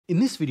In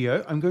this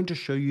video, I'm going to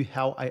show you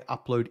how I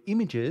upload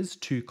images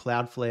to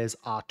Cloudflare's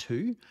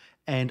R2,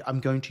 and I'm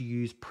going to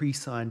use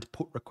pre-signed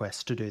put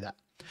requests to do that.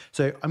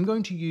 So I'm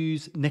going to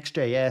use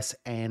Next.js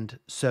and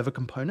server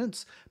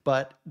components,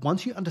 but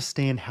once you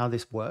understand how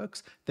this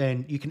works,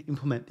 then you can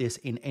implement this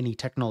in any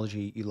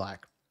technology you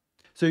like.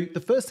 So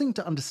the first thing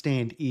to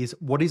understand is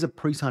what is a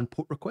pre-signed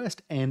put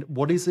request and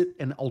what is it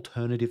an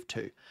alternative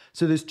to?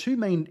 So there's two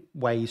main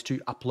ways to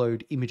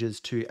upload images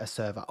to a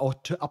server or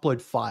to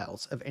upload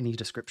files of any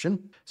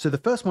description. So the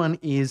first one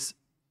is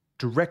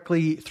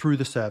directly through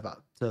the server.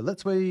 So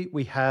let's say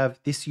we have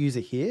this user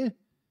here,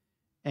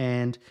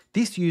 and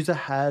this user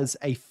has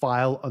a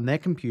file on their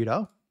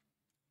computer,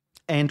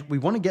 and we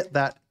want to get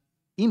that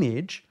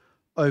image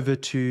over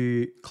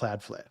to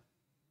Cloudflare.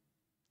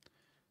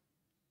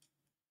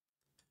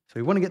 So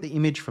we want to get the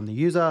image from the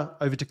user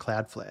over to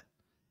Cloudflare.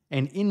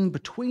 And in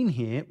between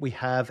here, we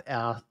have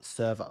our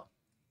server.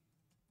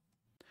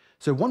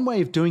 So one way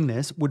of doing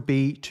this would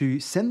be to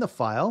send the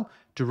file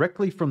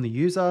directly from the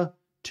user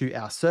to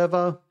our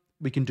server.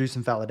 We can do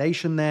some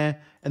validation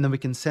there, and then we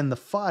can send the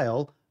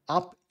file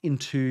up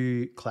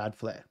into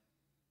Cloudflare.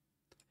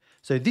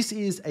 So this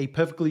is a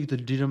perfectly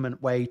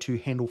legitimate way to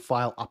handle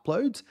file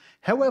uploads.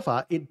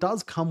 However, it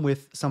does come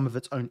with some of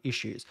its own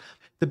issues.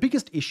 The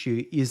biggest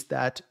issue is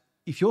that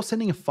if you're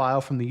sending a file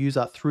from the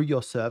user through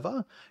your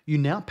server, you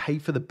now pay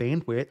for the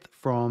bandwidth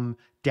from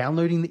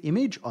downloading the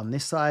image on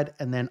this side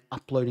and then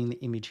uploading the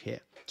image here.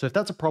 So if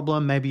that's a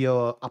problem, maybe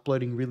you're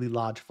uploading really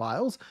large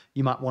files,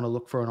 you might want to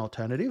look for an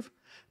alternative.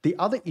 The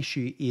other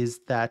issue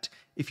is that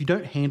if you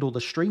don't handle the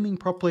streaming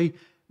properly,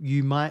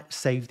 you might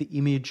save the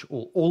image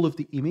or all of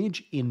the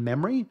image in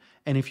memory.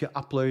 And if you're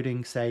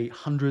uploading, say,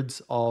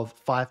 hundreds of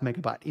 5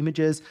 megabyte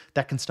images,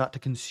 that can start to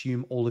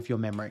consume all of your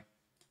memory.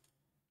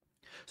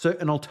 So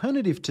an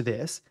alternative to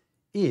this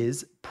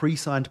is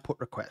pre-signed put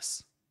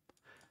requests.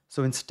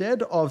 So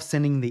instead of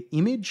sending the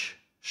image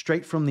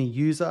straight from the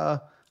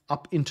user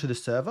up into the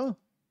server,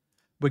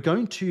 we're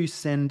going to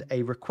send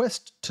a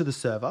request to the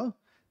server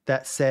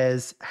that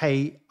says,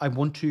 hey, I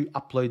want to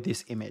upload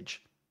this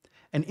image.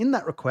 And in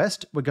that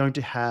request, we're going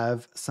to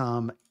have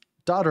some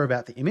data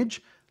about the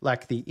image,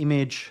 like the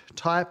image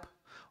type,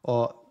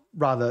 or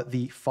rather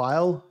the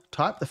file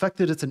type. The fact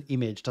that it's an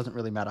image doesn't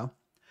really matter.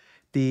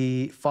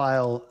 The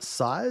file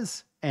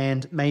size,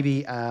 and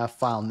maybe a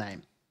file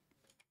name.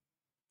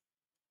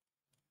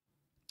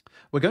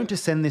 We're going to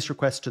send this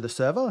request to the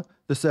server.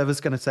 The server's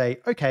going to say,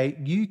 okay,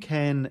 you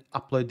can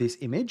upload this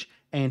image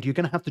and you're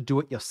going to have to do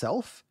it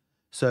yourself.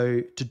 So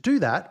to do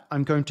that,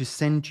 I'm going to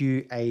send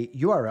you a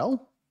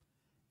URL,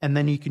 and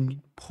then you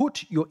can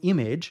put your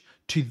image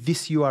to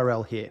this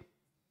URL here.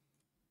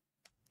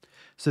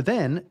 So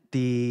then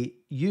the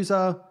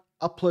user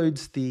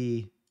uploads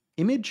the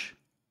image.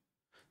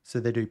 So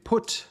they do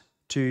put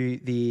to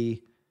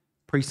the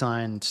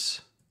pre-signed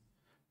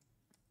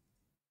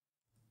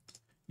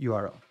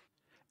URL.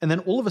 And then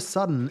all of a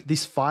sudden,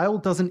 this file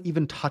doesn't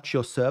even touch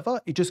your server.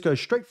 It just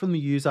goes straight from the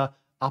user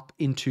up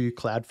into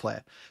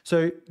Cloudflare.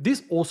 So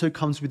this also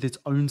comes with its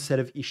own set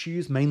of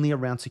issues, mainly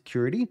around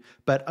security,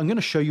 but I'm going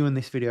to show you in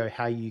this video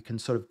how you can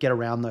sort of get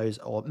around those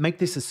or make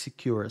this as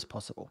secure as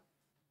possible.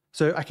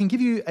 So I can give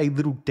you a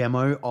little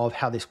demo of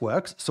how this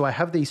works. So I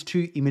have these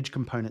two image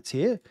components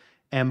here,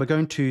 and we're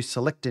going to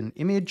select an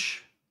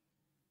image.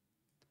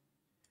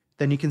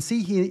 Then you can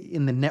see here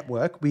in the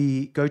network,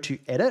 we go to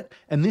edit,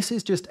 and this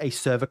is just a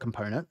server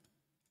component.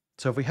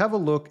 So if we have a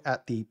look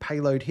at the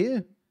payload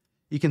here,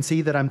 you can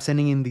see that I'm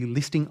sending in the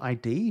listing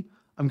ID.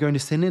 I'm going to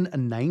send in a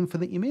name for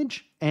the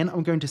image, and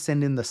I'm going to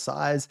send in the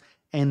size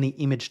and the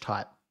image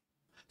type.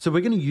 So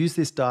we're going to use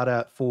this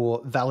data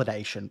for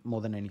validation more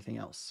than anything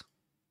else.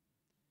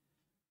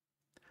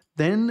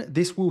 Then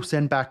this will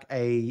send back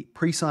a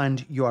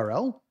pre-signed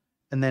URL.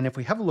 And then if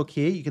we have a look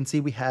here, you can see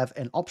we have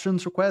an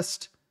options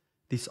request.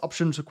 This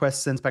options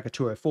request sends back a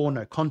 204,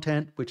 no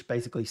content, which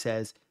basically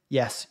says,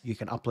 yes, you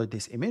can upload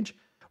this image.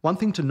 One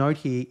thing to note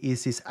here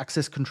is this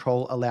access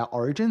control allow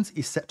origins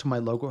is set to my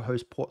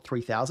localhost port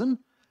 3000,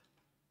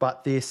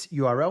 but this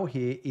URL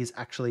here is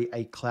actually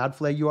a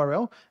Cloudflare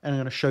URL, and I'm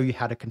going to show you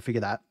how to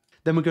configure that.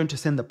 Then we're going to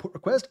send the put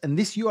request, and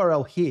this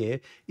URL here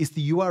is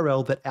the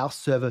URL that our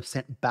server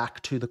sent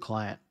back to the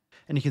client.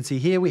 And you can see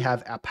here we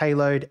have our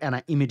payload, and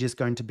our image is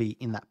going to be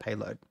in that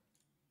payload.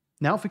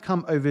 Now, if we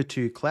come over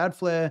to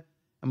Cloudflare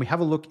and we have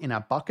a look in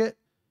our bucket,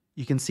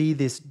 you can see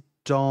this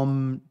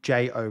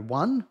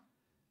DOM-J01.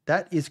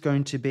 That is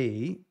going to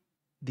be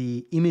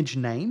the image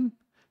name.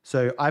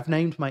 So I've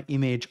named my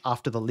image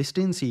after the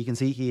listing. So you can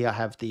see here I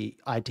have the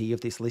ID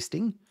of this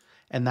listing,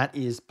 and that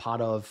is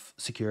part of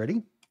security.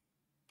 So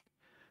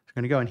I'm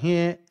going to go in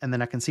here, and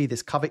then I can see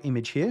this cover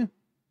image here.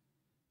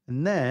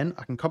 And then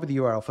I can copy the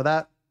URL for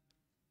that.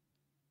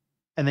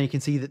 And then you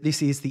can see that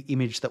this is the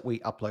image that we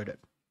uploaded.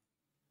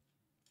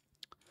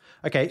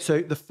 Okay,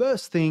 so the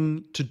first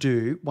thing to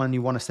do when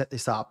you want to set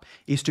this up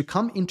is to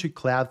come into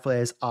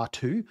Cloudflare's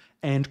R2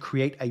 and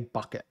create a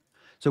bucket.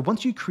 So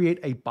once you create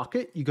a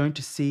bucket, you're going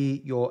to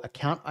see your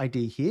account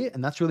ID here,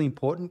 and that's really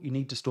important. You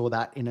need to store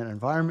that in an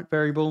environment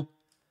variable.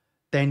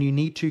 Then you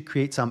need to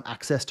create some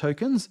access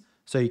tokens.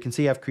 So you can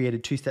see I've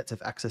created 2 sets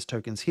of access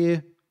tokens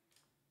here.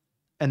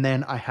 And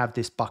then I have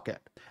this bucket.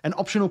 An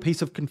optional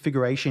piece of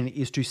configuration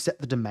is to set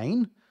the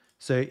domain.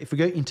 So if we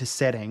go into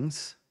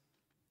settings,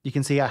 you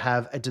can see I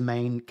have a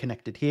domain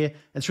connected here.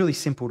 It's really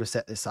simple to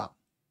set this up.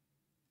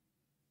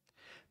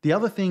 The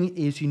other thing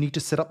is you need to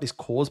set up this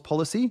CORS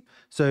policy.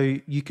 So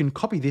you can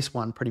copy this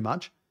one pretty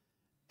much.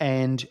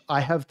 And I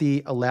have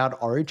the allowed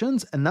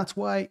origins. And that's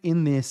why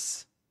in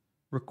this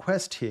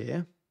request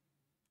here,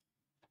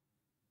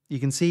 you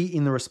can see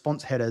in the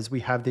response headers, we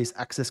have this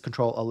access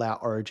control allow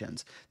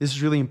origins. This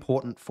is really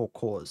important for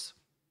CORS.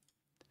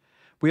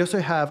 We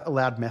also have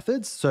allowed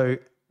methods. So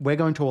we're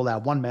going to allow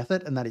one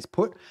method, and that is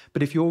put.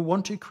 But if you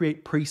want to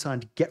create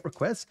pre-signed get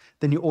requests,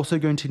 then you're also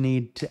going to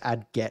need to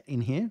add get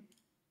in here.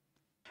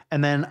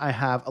 And then I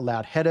have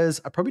allowed headers.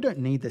 I probably don't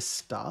need this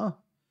star.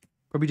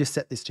 Probably just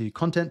set this to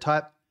content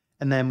type.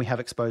 And then we have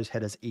exposed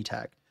headers e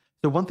tag.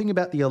 So one thing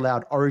about the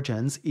allowed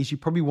origins is you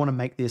probably want to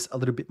make this a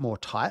little bit more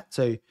tight.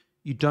 So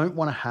you don't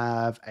want to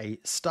have a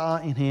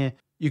star in here.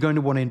 You're going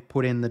to want to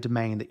put in the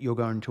domain that you're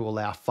going to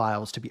allow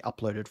files to be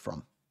uploaded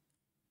from.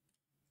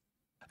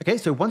 Okay,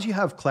 so once you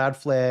have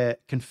Cloudflare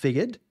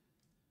configured,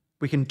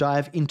 we can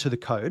dive into the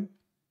code.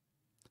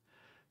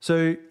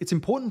 So it's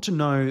important to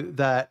know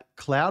that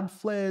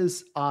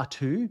Cloudflare's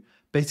R2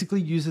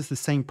 basically uses the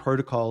same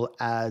protocol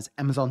as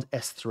Amazon's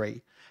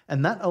S3,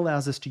 and that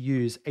allows us to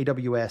use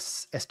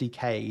AWS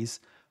SDKs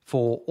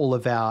for all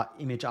of our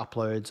image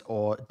uploads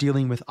or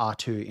dealing with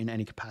R2 in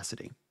any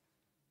capacity.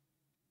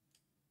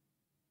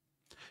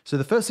 So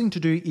the first thing to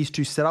do is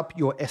to set up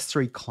your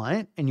S3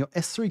 client, and your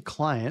S3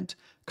 client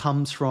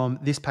comes from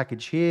this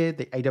package here,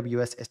 the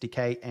AWS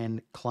SDK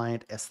and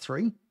client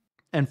S3.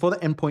 And for the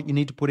endpoint, you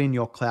need to put in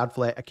your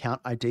Cloudflare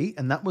account ID,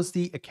 and that was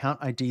the account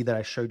ID that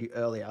I showed you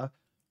earlier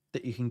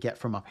that you can get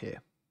from up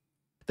here.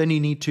 Then you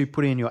need to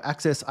put in your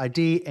access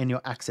ID and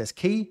your access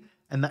key,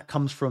 and that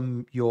comes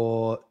from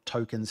your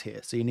tokens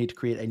here. So you need to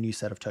create a new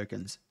set of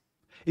tokens.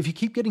 If you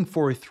keep getting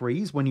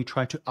 403s when you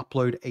try to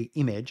upload an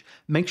image,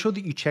 make sure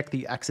that you check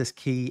the access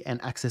key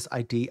and access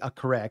ID are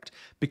correct,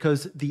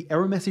 because the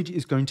error message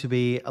is going to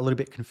be a little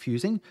bit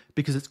confusing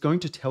because it's going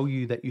to tell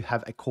you that you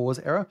have a CORS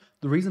error.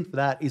 The reason for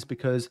that is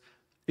because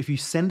if you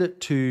send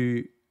it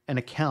to an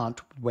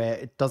account where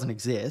it doesn't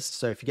exist,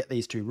 so if you get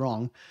these two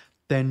wrong,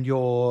 then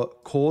your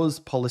CORS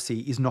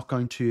policy is not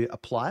going to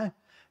apply.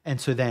 And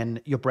so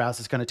then your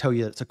browser is going to tell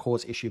you that it's a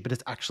CORS issue, but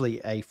it's actually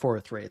a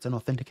 403. It's an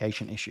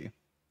authentication issue.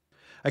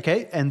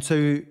 Okay, and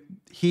so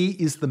here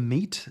is the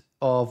meat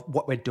of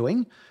what we're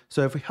doing.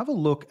 So if we have a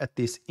look at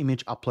this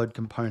image upload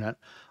component,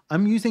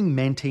 I'm using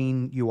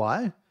Mantine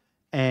UI,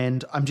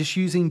 and I'm just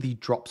using the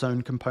drop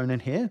zone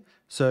component here.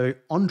 So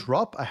on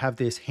drop, I have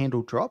this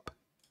handle drop.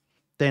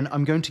 Then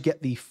I'm going to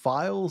get the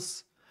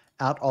files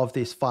out of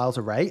this files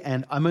array,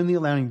 and I'm only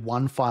allowing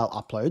one file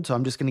upload. So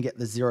I'm just going to get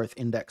the 0th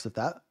index of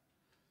that.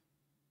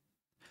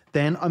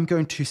 Then I'm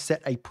going to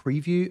set a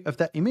preview of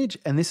that image,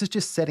 and this is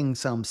just setting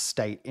some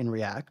state in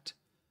React.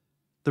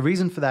 The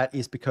reason for that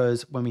is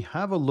because when we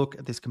have a look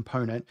at this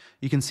component,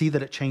 you can see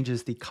that it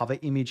changes the cover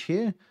image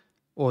here,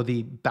 or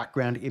the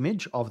background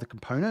image of the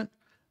component,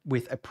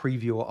 with a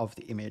preview of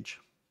the image.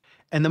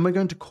 And then we're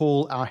going to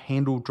call our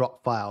handle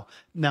drop file.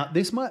 Now,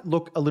 this might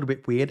look a little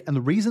bit weird, and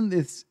the reason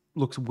this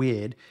looks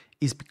weird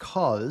is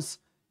because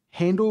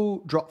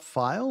handle drop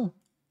file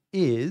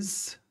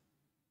is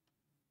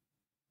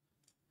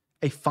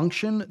a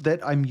function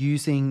that I'm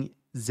using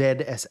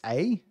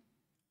ZSA.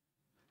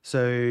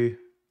 So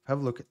have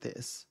a look at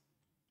this.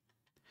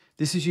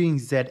 This is using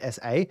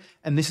ZSA,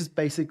 and this is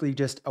basically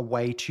just a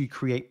way to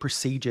create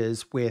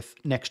procedures with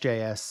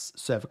Next.js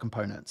server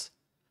components,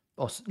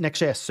 or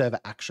Next.js server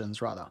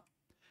actions rather.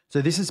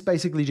 So this is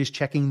basically just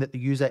checking that the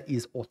user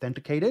is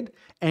authenticated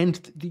and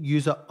the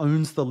user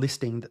owns the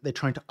listing that they're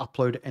trying to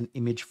upload an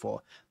image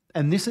for.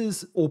 And this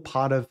is all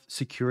part of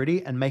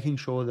security and making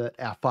sure that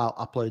our file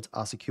uploads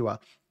are secure.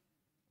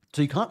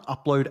 So you can't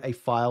upload a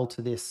file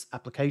to this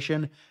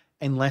application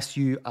unless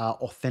you are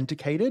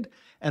authenticated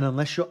and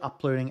unless you're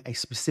uploading a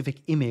specific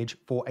image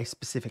for a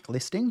specific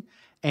listing,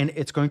 and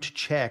it's going to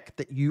check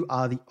that you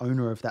are the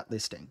owner of that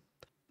listing.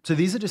 So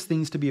these are just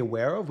things to be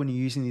aware of when you're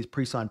using these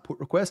pre-signed put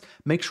requests.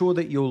 Make sure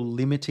that you're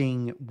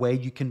limiting where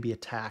you can be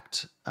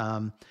attacked,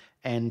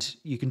 and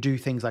you can do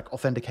things like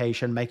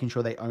authentication, making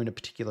sure they own a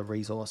particular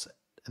resource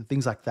and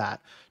things like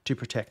that to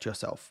protect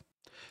yourself.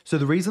 So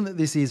the reason that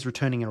this is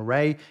returning an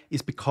array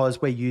is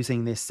because we're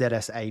using this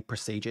ZSA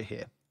procedure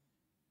here.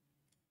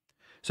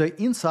 So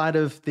inside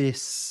of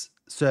this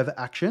server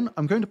action,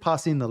 I'm going to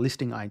pass in the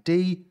listing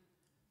ID,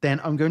 then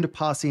I'm going to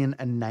pass in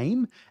a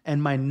name,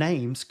 and my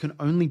names can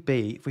only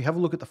be, if we have a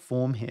look at the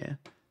form here,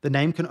 the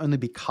name can only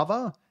be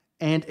cover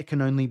and it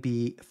can only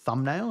be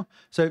thumbnail.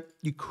 So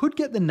you could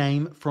get the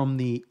name from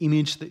the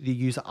image that the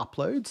user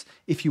uploads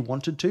if you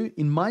wanted to.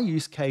 In my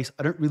use case,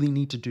 I don't really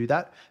need to do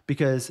that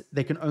because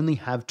they can only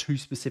have 2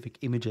 specific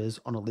images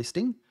on a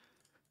listing.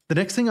 The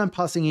next thing I'm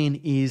passing in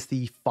is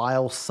the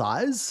file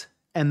size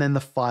and then the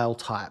file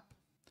type.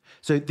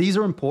 So these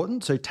are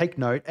important, so take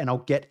note, and I'll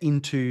get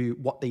into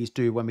what these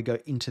do when we go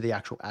into the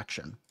actual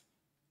action.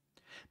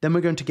 Then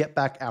we're going to get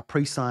back our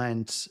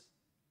pre-signed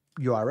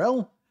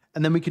URL,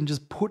 and then we can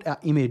just put our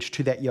image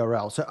to that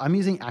URL. So I'm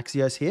using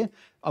Axios here.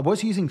 I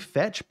was using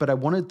fetch, but I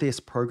wanted this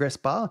progress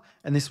bar,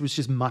 and this was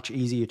just much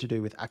easier to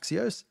do with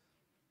Axios.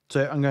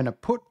 So I'm going to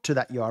put to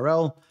that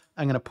URL,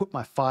 I'm going to put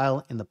my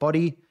file in the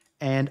body,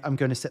 and I'm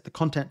going to set the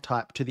content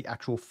type to the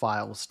actual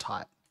files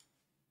type.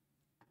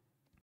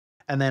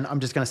 And then I'm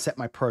just going to set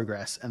my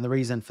progress. And the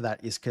reason for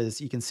that is because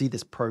you can see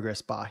this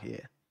progress bar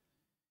here.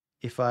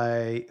 If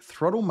I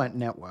throttle my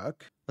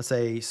network, let's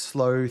say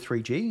slow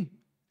 3G,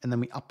 and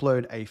then we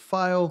upload a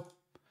file,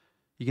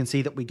 you can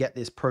see that we get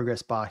this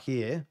progress bar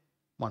here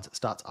once it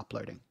starts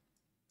uploading.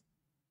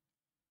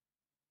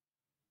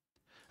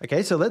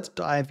 Okay, so let's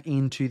dive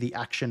into the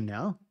action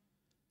now.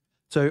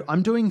 So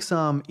I'm doing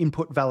some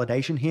input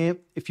validation here.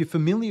 If you're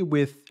familiar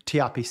with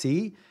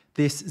TRPC,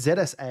 this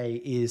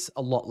ZSA is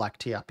a lot like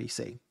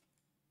TRPC.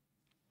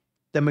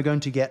 Then we're going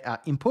to get our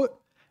input,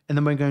 and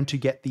then we're going to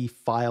get the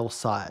file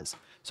size.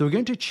 So we're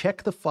going to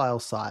check the file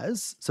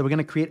size. So we're going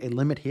to create a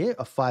limit here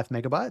of 5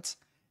 megabytes.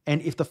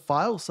 And if the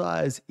file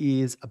size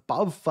is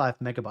above 5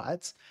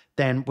 megabytes,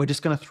 then we're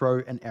just going to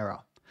throw an error.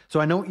 So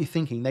I know what you're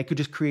thinking. They could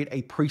just create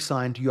a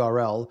pre-signed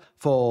URL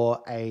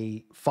for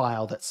a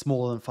file that's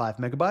smaller than 5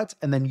 megabytes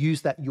and then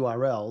use that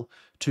URL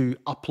to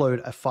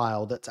upload a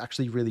file that's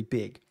actually really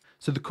big.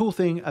 So the cool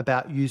thing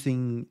about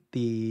using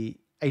the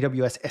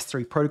AWS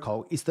S3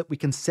 protocol is that we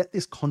can set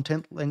this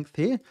content length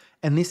here,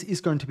 and this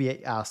is going to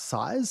be our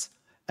size,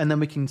 and then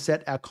we can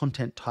set our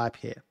content type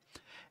here.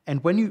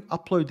 And when you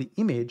upload the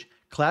image,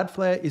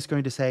 Cloudflare is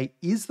going to say,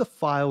 is the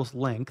file's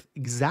length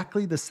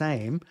exactly the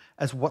same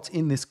as what's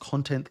in this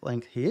content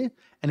length here?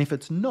 And if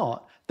it's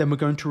not, then we're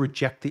going to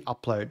reject the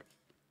upload.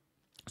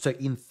 So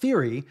in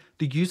theory,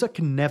 the user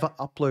can never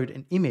upload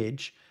an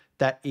image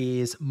that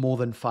is more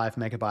than 5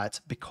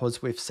 megabytes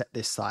because we've set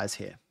this size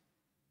here.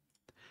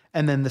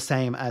 And then the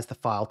same as the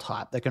file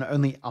type. They can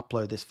only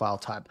upload this file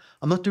type.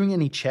 I'm not doing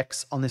any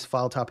checks on this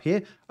file type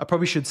here. I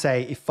probably should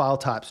say if file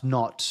type's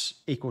not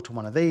equal to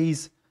one of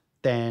these,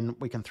 then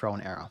we can throw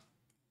an error.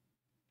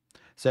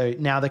 So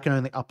now they can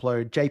only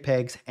upload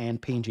JPEGs and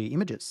PNG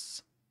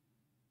images.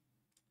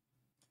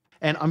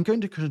 And I'm going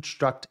to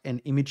construct an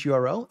image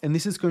URL, and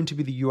this is going to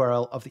be the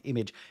URL of the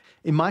image.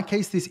 In my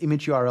case, this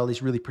image URL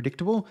is really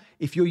predictable.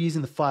 If you're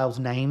using the file's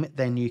name,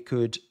 then you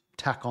could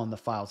tack on the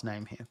file's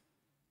name here.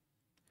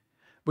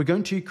 We're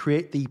going to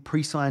create the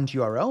pre-signed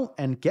URL,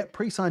 and get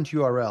pre-signed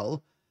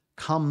URL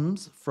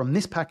comes from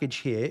this package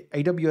here,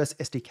 AWS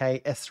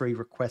SDK S3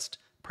 request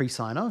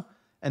pre-signer.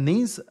 And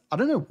these, I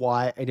don't know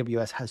why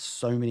AWS has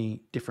so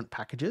many different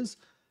packages,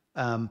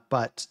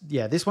 but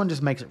yeah, this one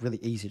just makes it really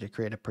easy to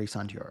create a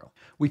pre-signed URL.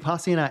 We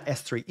pass in our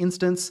S3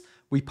 instance,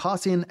 we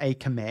pass in a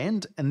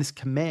command, and this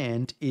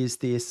command is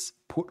this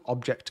put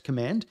object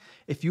command.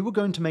 If you were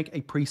going to make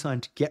a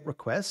pre-signed GET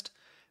request,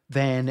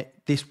 then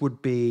this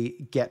would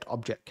be get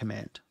object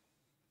command.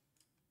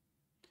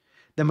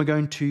 Then we're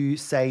going to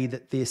say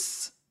that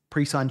this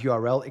pre-signed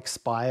URL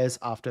expires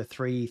after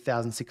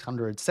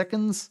 3,600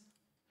 seconds.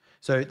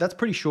 So that's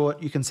pretty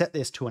short. You can set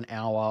this to an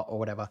hour or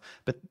whatever,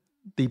 but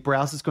the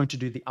browser is going to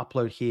do the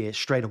upload here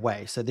straight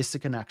away. So this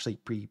can actually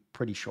be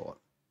pretty short.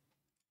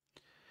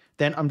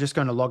 Then I'm just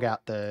going to log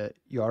out the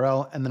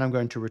URL, and then I'm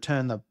going to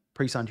return the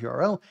pre-signed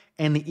URL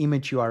and the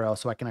image URL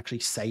so I can actually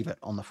save it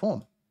on the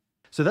form.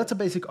 So that's a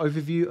basic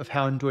overview of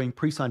how I'm doing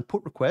pre-signed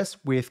put requests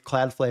with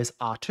Cloudflare's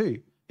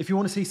R2. If you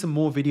want to see some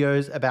more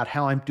videos about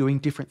how I'm doing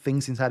different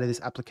things inside of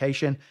this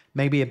application,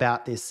 maybe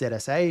about this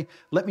ZSA,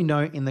 let me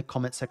know in the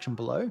comment section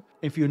below.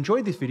 If you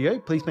enjoyed this video,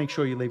 please make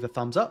sure you leave a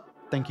thumbs up.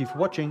 Thank you for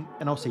watching,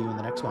 and I'll see you in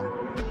the next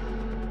one.